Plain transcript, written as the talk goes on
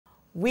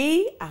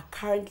We are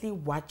currently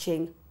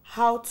watching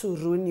How to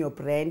Ruin Your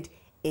Brand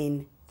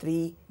in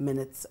 3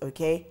 minutes,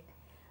 okay?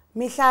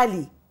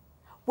 Mihlali,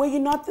 were you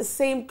not the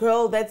same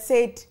girl that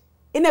said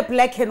in a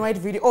black and white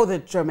video, oh, the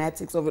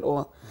dramatics of it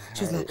all.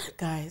 She was like,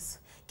 guys,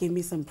 give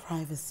me some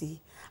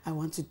privacy. I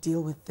want to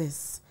deal with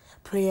this.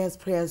 Prayers,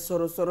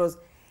 soros.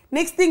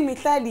 Next thing,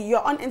 Mihlali,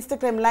 you're on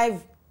Instagram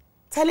Live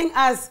telling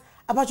us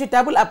about your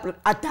double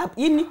adapter.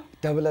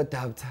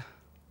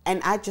 And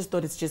I just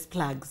thought it's just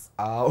plugs.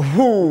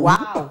 Oh.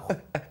 Wow.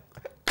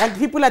 Like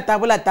people are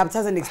double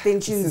adapters and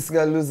extensions.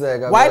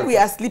 While we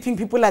are sleeping,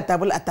 people are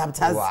double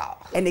adapters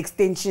and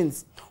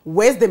extensions.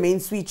 Where's the main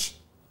switch?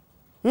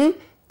 They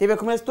were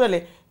coming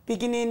to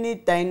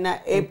beginning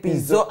dina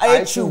episode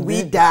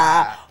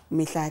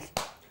Mihlali.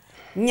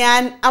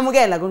 Nyan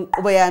amukela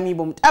kunqubo yami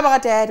bomtaba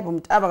katete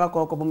bomtaba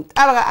kagogo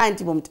bomtaba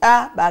auntie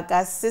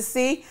bomtaba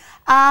sissy.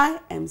 I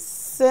am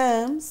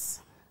Sims.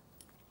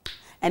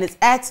 And it's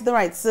at The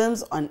Right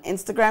Sims on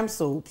Instagram,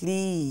 so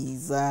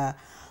please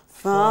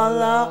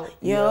follow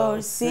your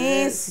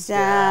sister.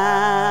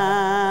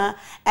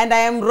 And I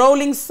am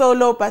rolling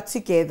solo but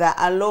together,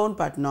 alone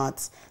but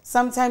not.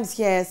 Sometimes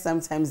here,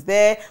 sometimes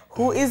there.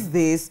 Who is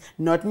this?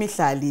 Not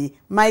Mihlali,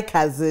 my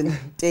cousin,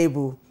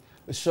 Tebu.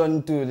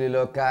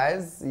 Lilo,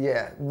 guys.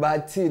 Yeah,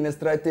 Bati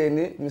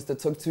Nestrateni, Mr.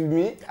 Talk to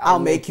Me. I'll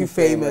make you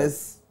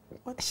famous.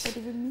 What does that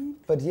even mean?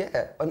 But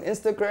yeah, on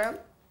Instagram,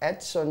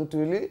 at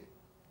Shontuli.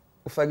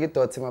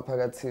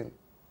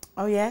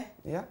 Oh yeah?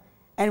 Yeah.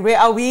 And where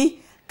are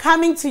we?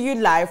 Coming to you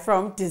live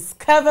from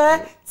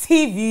Discover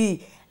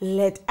TV.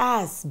 Let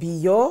us be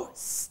your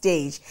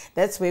stage.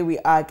 That's where we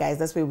are, guys.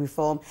 That's where we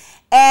film.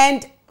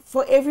 And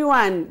for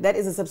everyone that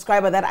is a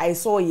subscriber that I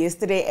saw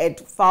yesterday at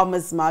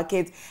Farmers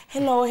Market,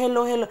 hello.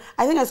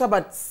 I think I saw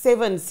about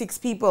 6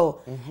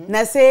 people.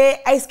 Now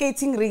say ice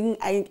skating ring.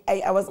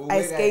 I was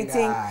ice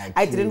skating.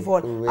 I didn't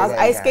fall. I was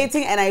ice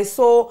skating and I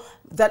saw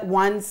that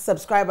one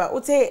subscriber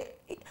would say,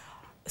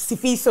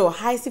 Sifiso,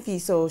 hi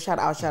Sifiso, shout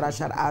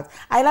out.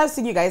 I love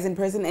seeing you guys in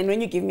person, and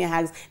when you give me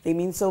hugs, they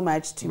mean so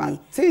much to me.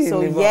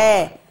 So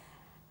yeah,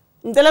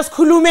 I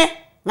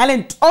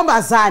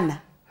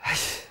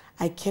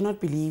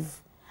cannot believe,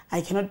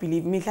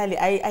 Mihlali,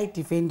 I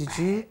defended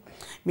you.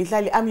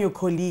 Mihlali, I'm your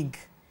colleague.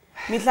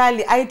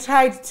 Mihlali, I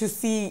tried to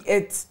see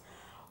it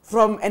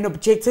from an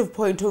objective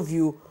point of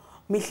view.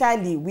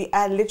 Mihlali, we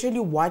are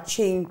literally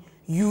watching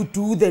you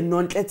do the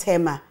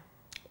non-tema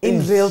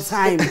in real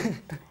time.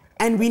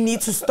 And we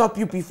need to stop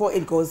you before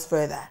it goes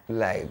further.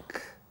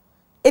 Like,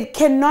 it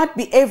cannot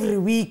be every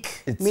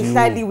week.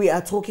 Mihlali, we are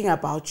talking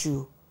about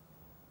you.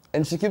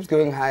 And she keeps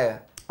going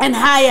higher. And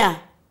higher.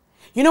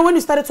 You know, when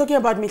you started talking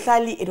about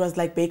Mihlali, it was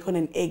like bacon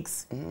and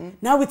eggs.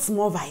 Now it's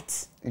more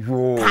vite.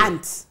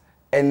 Can't.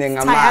 And then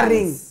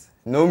tiring.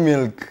 No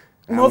milk.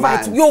 More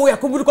vite. Yo, we are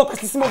going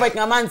to more vite.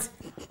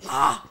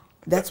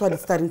 That's what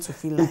it's starting to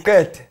feel like.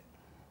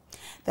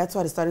 That's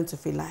what it's starting to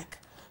feel like.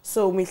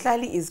 So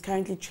Mihlali is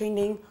currently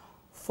training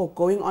for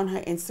going on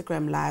her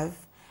Instagram Live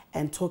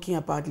and talking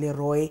about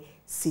Leeroy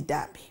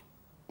Sidambi.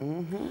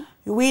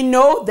 We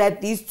know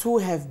that these two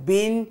have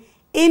been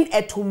in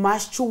a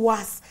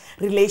tumultuous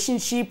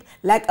relationship,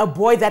 like a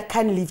boy that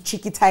can't leave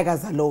cheeky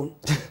tigers alone.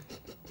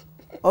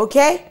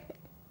 Okay?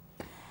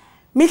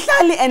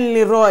 Mihlali and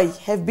Leeroy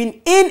have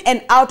been in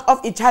and out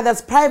of each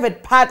other's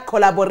private part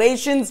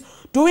collaborations,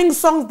 doing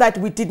songs that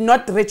we did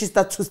not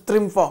register to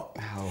stream for.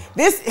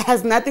 This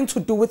has nothing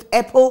to do with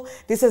Apple.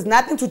 This has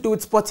nothing to do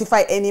with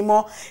Spotify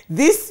anymore.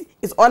 This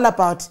is all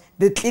about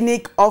the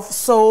clinic of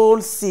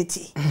Soul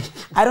City.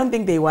 I don't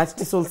think they watched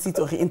the Soul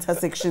City or the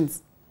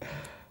Intersections.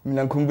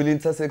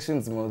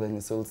 Intersections more than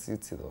the Soul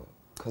City though.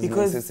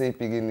 Because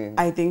beginning.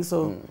 I think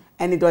so.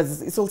 And it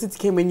was Soul City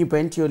came when you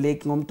burnt your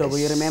leg, Ngomtobo,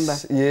 you remember?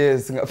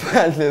 Yes,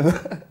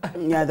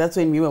 yeah, that's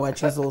when we were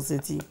watching Soul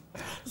City.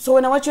 So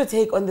when I watch your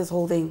take on this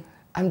whole thing,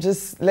 I'm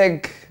just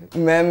like,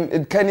 ma'am,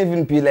 it can't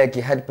even be like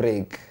a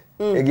heartbreak.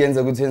 Against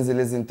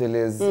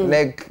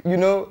like, you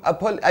know,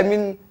 I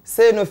mean,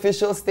 say an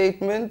official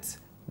statement,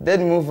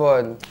 then move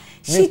on.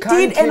 She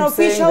did an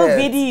official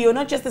video,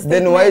 not just a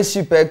statement. Then why is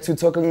she back to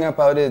talking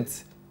about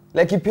it?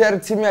 Like, if you're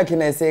Timmy,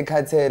 can I say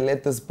cartel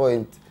at this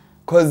point?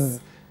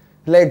 Because,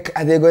 like,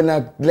 are they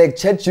gonna, like,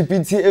 chat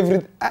GPT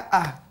every...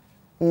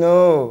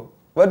 No.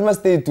 What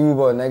must they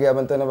do,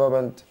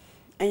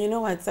 And you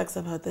know what sucks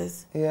about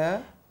this?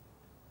 Yeah?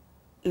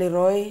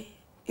 Leeroy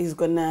is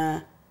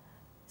gonna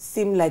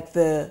seem like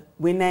the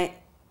winner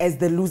as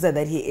the loser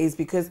that he is,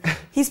 because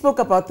he spoke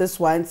about this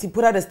once, he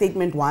put out a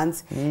statement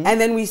once,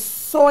 and then we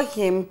saw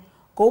him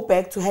go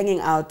back to hanging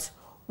out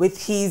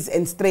with his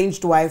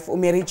estranged wife,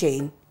 Mary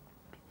Jane.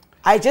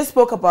 I just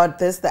spoke about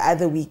this the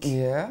other week.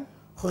 Yeah.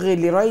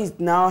 Leeroy is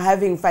now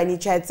having funny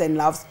chats and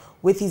laughs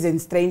with his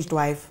estranged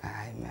wife.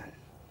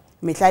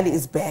 Mihlali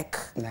is back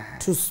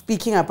to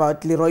speaking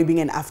about Leeroy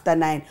being an after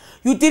 9.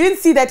 You didn't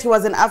see that he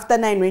was an after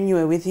 9 when you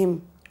were with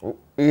him.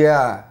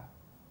 Yeah.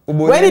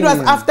 When it was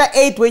after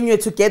 8 when you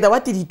were together,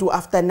 what did he do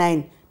after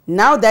 9?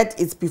 Now that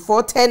it's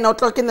before 10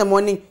 o'clock in the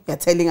morning, you're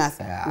telling us.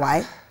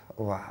 Why?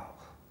 Wow.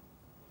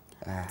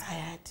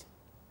 Tired.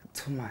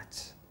 Too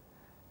much.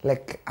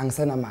 like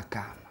angisana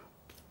magama.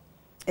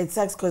 It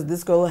sucks because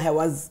this girl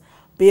was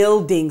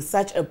building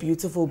such a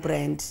beautiful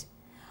brand.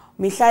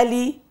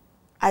 Mihlali,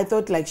 I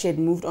thought like she had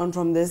moved on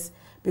from this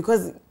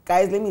because,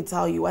 guys, let me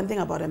tell you one thing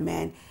about a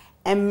man.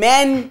 A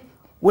man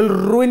will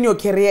ruin your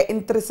career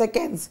in 3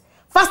 seconds.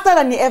 Faster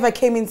than he ever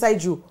came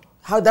inside you.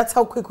 That's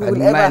how quick we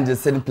will ever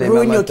just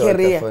ruin your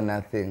career. For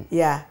nothing.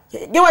 Yeah.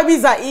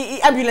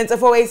 Ambulance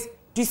 4 ways.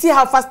 Do you see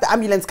how fast the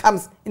ambulance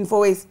comes in 4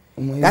 ways?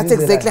 That's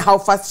exactly how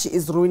fast she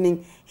is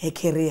ruining her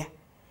career.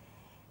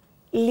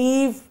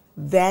 Leave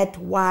that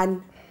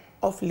one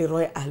of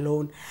Leeroy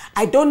alone.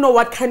 I don't know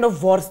what kind of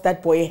voice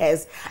that boy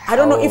has. I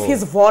don't know if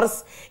his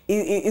voice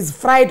is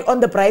fried on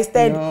the braai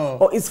stand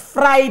or is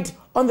fried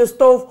on the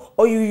stove,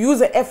 or you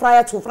use an air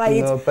fryer to fry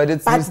it.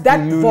 But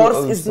that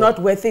voice is not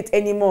worth it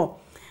anymore.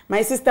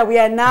 My sister, we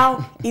are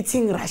now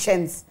eating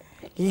rations.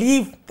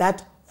 Leave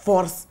that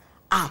voice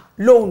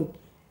alone.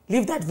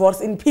 Leave that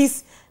voice in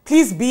peace.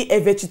 Please be a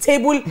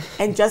vegetable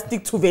and just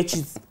stick to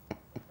veggies.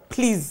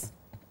 Please.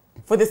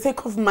 For the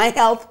sake of my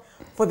health,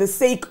 for the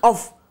sake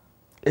of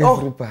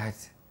everybody.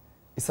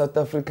 It's South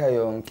Africa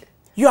yonke.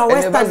 You are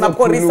Western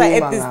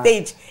Maporisa at this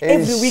stage.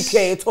 Every week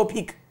you're a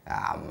topic.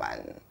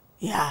 Man.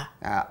 Yeah.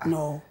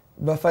 No.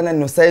 Bafana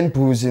no sign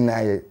bougie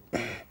naye.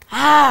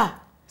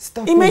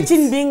 Stop.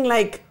 Imagine being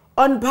like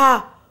on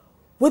par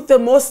with the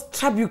most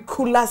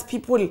trabulous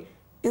people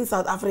in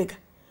South Africa.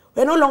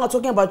 We're no longer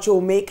talking about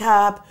your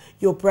makeup,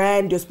 your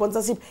brand, your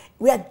sponsorship.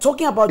 We are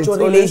talking about your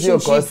relationship.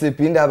 It's always your gossip,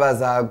 indaba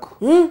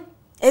zakho.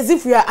 As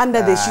if you are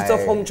under the sheets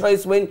of Home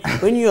Choice when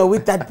you are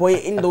with that boy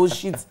in those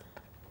sheets.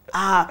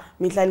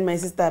 Mihlali, my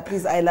sister,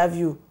 please, I love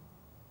you.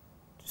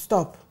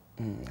 Stop.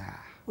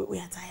 We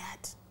are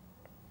tired.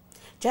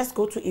 Just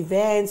go to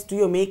events, do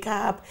your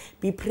makeup,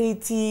 be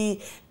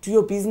pretty, do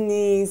your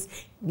business,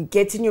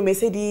 get in your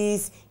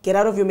Mercedes, get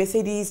out of your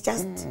Mercedes,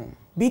 just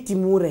be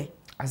Timure.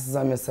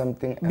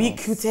 Something else. Be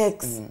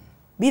Cutex.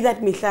 Be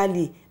that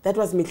Mihlali. That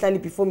was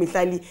Mihlali before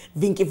Mihlali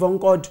Vinky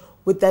Vonkod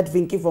with that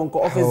Vinky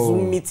Vonko of a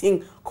Zoom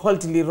meeting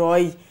called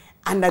Leeroy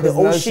under the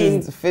ocean. Now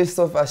she's face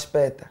of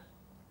Ashpeta.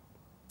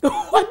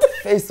 What?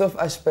 Face of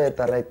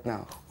Ashpeta right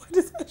now. What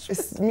is Ashpeta?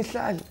 It's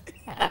Mihlali.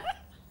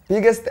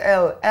 Biggest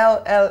L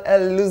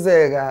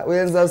losega.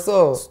 Uyenza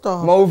so.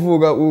 Stop.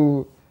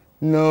 Mauvuga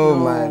no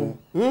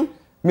man.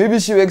 Maybe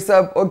she wakes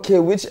up, okay,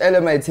 which L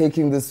am I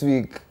taking this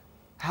week?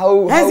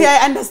 I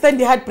understand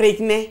the heartbreak,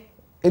 ne?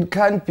 It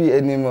can't be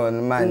anymore,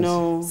 man.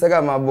 No.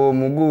 Sega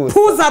mabomu gusa.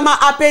 Puza ma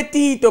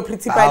appetito,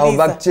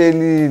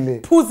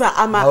 principalisa. Puza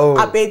ama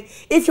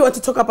appetito. If you want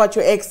to talk about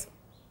your ex,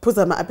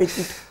 puza ma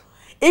appetito.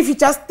 If you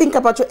just think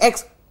about your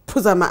ex,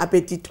 puza ma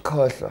appetito.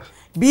 Khohla.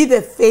 Be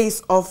the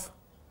face of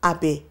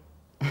appetito.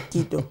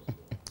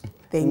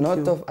 Thank you.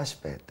 Not of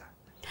Ashpeta.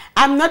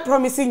 I'm not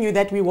promising you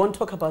that we won't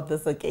talk about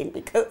this again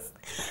because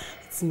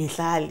it's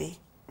Mihlali.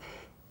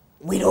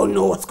 We don't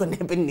know what's going to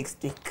happen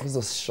next week. It was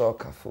a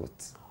shocker food.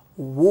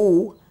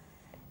 Whoa.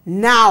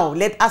 Now,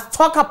 let us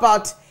talk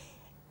about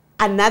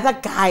another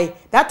guy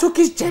that took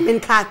his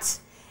German cat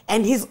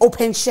and his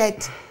open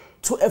shirt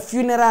to a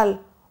funeral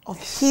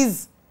of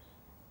his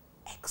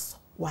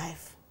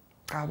ex-wife.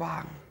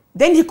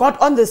 Then he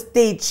got on the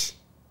stage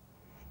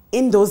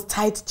in those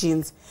tight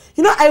jeans.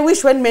 You know, I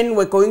wish when men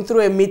were going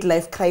through a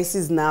midlife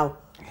crisis now,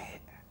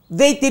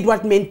 they did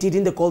what men did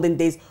in the golden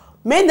days.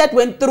 Men that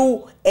went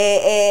through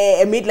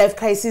a midlife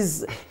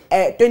crisis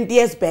 20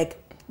 years back,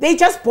 they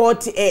just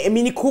bought a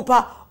Mini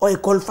Cooper or a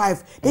Golf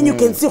 5. Then you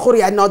can see,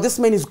 now this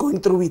man is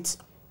going through it.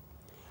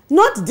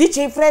 Not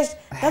DJ Fresh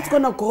that's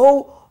going to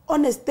go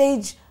on a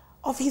stage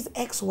of his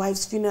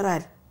ex-wife's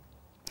funeral.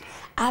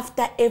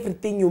 After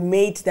everything you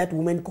made that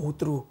woman go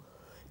through.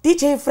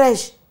 DJ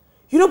Fresh,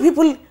 you know,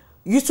 people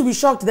used to be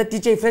shocked that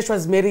DJ Fresh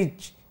was married.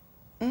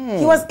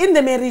 He was in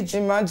the marriage.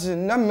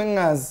 Imagine,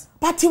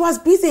 but he was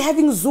busy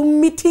having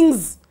Zoom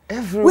meetings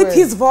everywhere with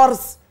his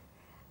voice.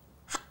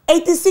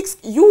 86,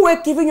 you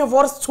were giving your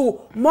voice to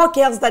more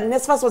girls than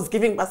Nesfas was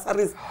giving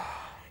bursaries.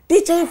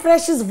 DJ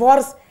Fresh's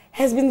voice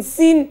has been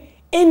seen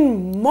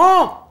in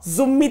more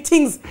Zoom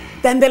meetings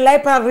than the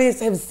libraries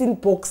have seen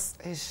books.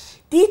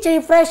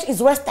 DJ Fresh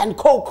is Western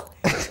Coke.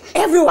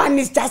 Everyone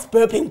is just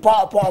burping,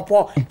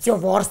 pour. It's your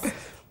voice.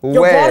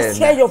 Your voice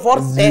here, your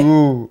voice there.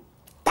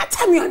 That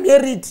time you are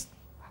married.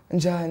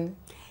 Njani?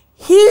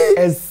 He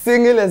as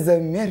single as a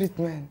married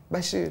man.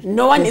 Bashir.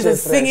 No one is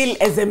as single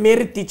as a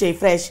married DJ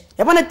Fresh.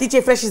 Yabona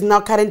DJ Fresh is now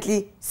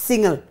currently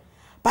single.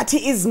 But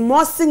he is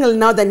more single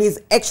now than he's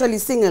actually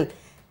single.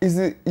 Is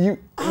it you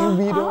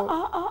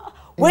widow?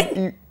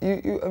 When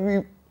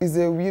is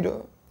a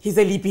widow? He's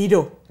a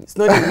libido. It's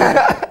not a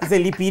widow. He's a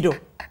libido.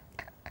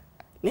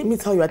 Let me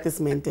tell you what this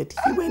man did.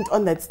 He went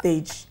on that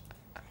stage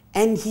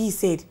and he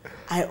said,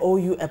 I owe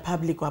you a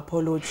public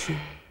apology.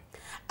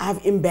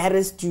 I've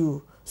embarrassed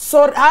you.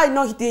 Sorry,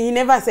 no, he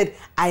never said,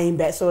 I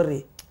am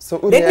sorry. So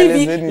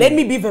let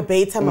me be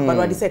verbatim about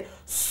what he said.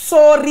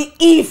 Sorry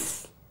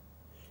if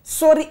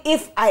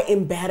I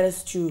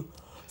embarrassed you.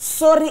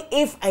 Sorry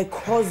if I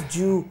caused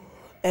you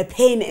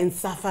pain and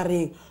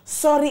suffering.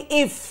 Sorry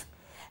if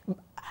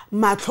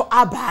matlo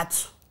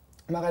abat.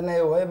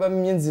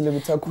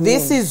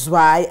 This is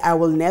why I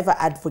will never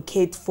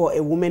advocate for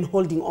a woman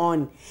holding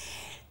on.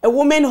 A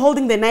woman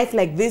holding the knife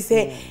like this,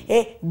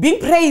 being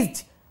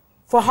praised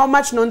for how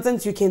much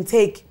nonsense you can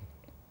take.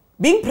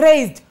 Being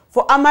praised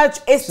for how much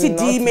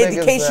STD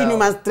medication you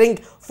must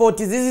drink for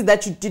diseases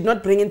that you did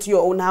not bring into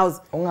your own house.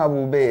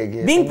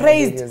 Being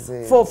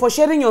praised for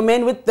sharing your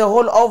man with the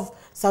whole of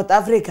South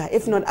Africa,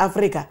 if not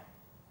Africa.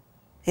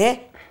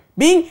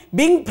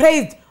 Being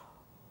praised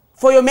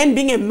for your man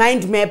being a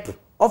mind map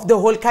of the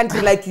whole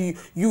country, like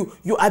you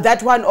are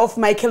that one of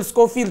Michael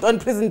Scofield on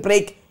Prison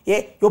Break.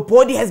 Your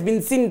body has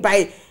been seen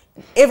by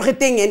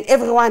everything and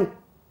everyone.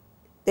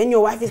 Then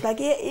your wife is like,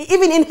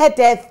 even in her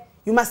death,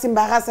 you must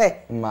embarrass her.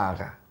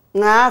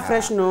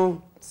 Fresh,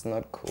 no. It's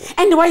not cool.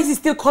 And why is he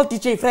still called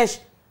DJ Fresh?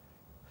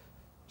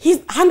 He's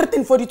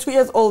 142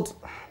 years old.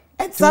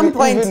 At some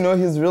point. Do you even know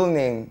his real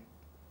name?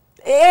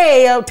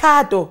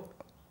 Tato.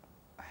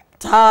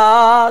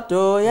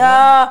 Tato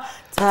ya.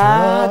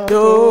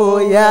 Tato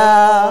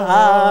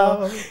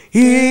ya.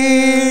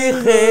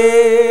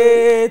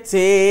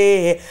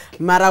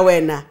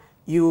 Marawena.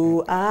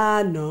 You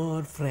are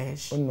not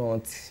fresh. Or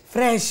not.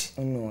 Fresh.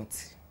 Or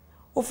not.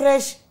 Oh,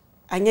 fresh.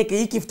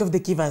 Anyeke, gift of the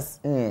givers.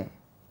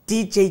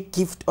 DJ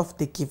Gift of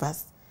the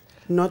Givers.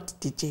 Not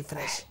DJ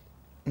Fresh.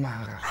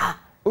 Mara.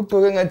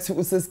 Ugqoke ngathi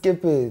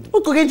useskepeni.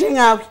 Ugqoke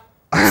njengawe.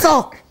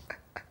 So.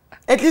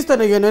 At least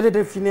when you're not at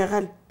the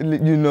funeral.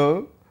 You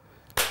know?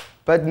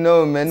 But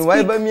no, man.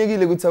 Why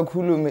bamyekile ukuthi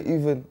akhulume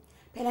even?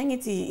 Phela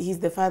ngithi he's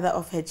the father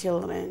of her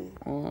children.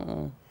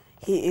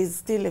 He is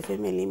still a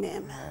family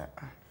member.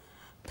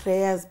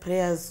 Prayers,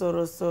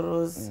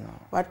 sorrows. No.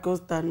 What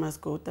goes down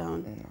must go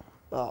down.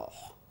 No. Oh,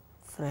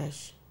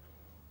 Fresh.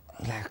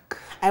 Like,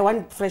 I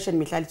want Fresh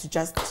and Mihlali to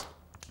just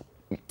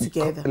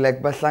together.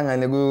 Like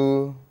bahlangane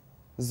ku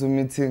Zoom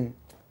meeting.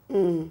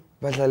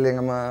 Badlale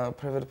ngama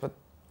private part.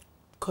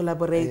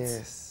 Collaborate.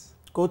 Yes.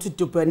 Go to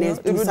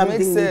Dubanes, do something. It would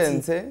make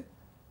sense, eh?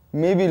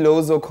 Maybe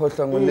Lozo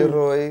Kotla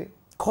Leeroy.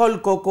 Call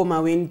Coco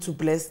Mawin to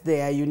bless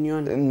their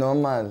union.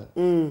 Normal.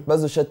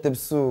 Bazo shut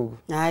ebusuku.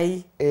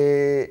 Aye.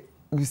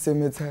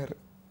 Kusemetara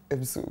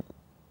ebusuku.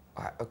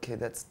 Okay,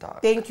 that's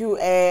dark. Thank you.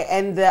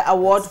 And the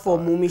award for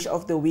Mumish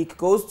of the Week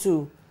goes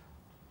to...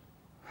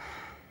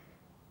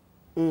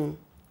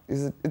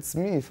 It's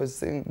me for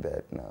saying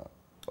that now.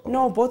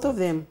 No, both of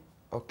them.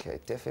 Okay,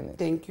 definitely.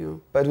 Thank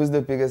you. But who's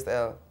the biggest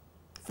L?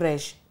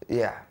 Fresh.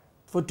 Yeah.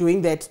 For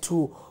doing that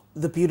to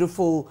the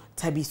beautiful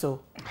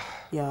Tabiso.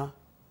 Yeah.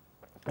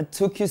 It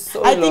took you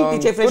so long. I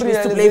think DJ Fresh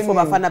needs to play for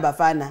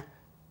Bafana.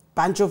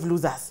 Bunch of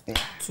losers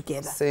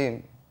together.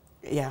 Same.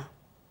 Yeah.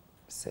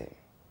 Same.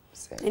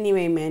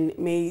 Anyway, man,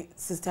 may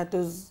Sister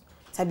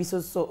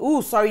Tabiso so...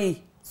 Oh,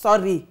 sorry.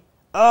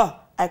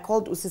 I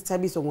called Usis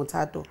Tabiso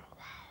Motato.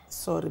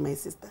 Sorry, my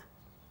sister.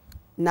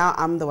 Now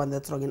I'm the one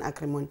that's wrong in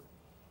Akrimon.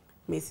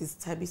 May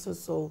Sister Tabiso's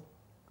soul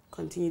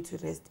continue to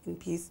rest in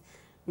peace.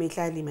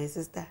 Mihlali, my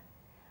sister.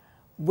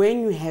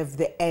 When you have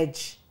the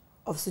edge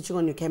of switching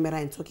on your camera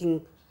and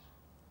talking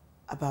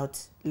about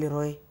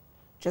Leeroy,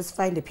 just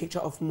find a picture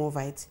of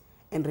Movite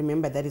and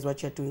remember that is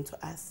what you're doing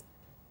to us.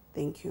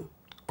 Thank you.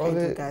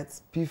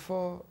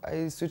 Before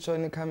I switch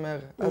on the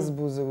camera, as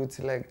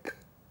like,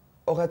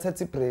 or I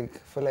take a break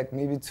for like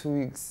maybe 2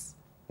 weeks.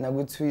 Na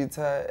go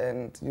Twitter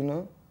and you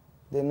know,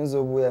 then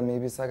uzobuya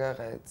maybe saka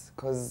right,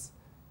 cause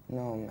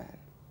no man,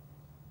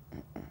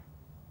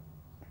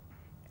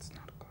 it's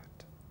not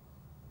good.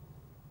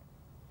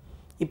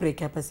 You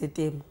break up as a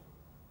team.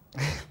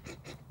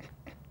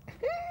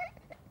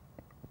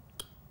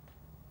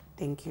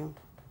 Thank you.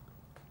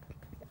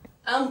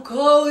 I'm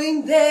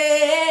going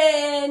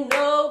there,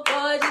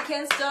 nobody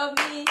can stop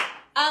me.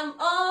 I'm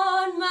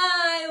on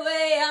my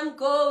way, I'm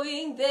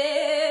going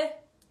there.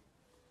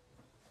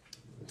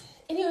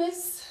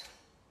 Anyways,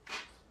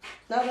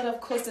 now that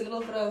I've caused a little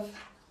bit of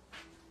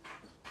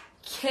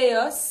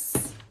chaos,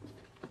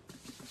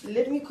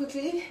 let me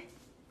quickly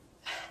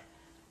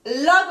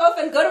log off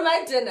and go to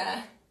my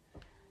dinner.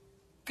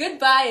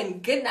 Goodbye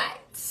and good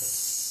night.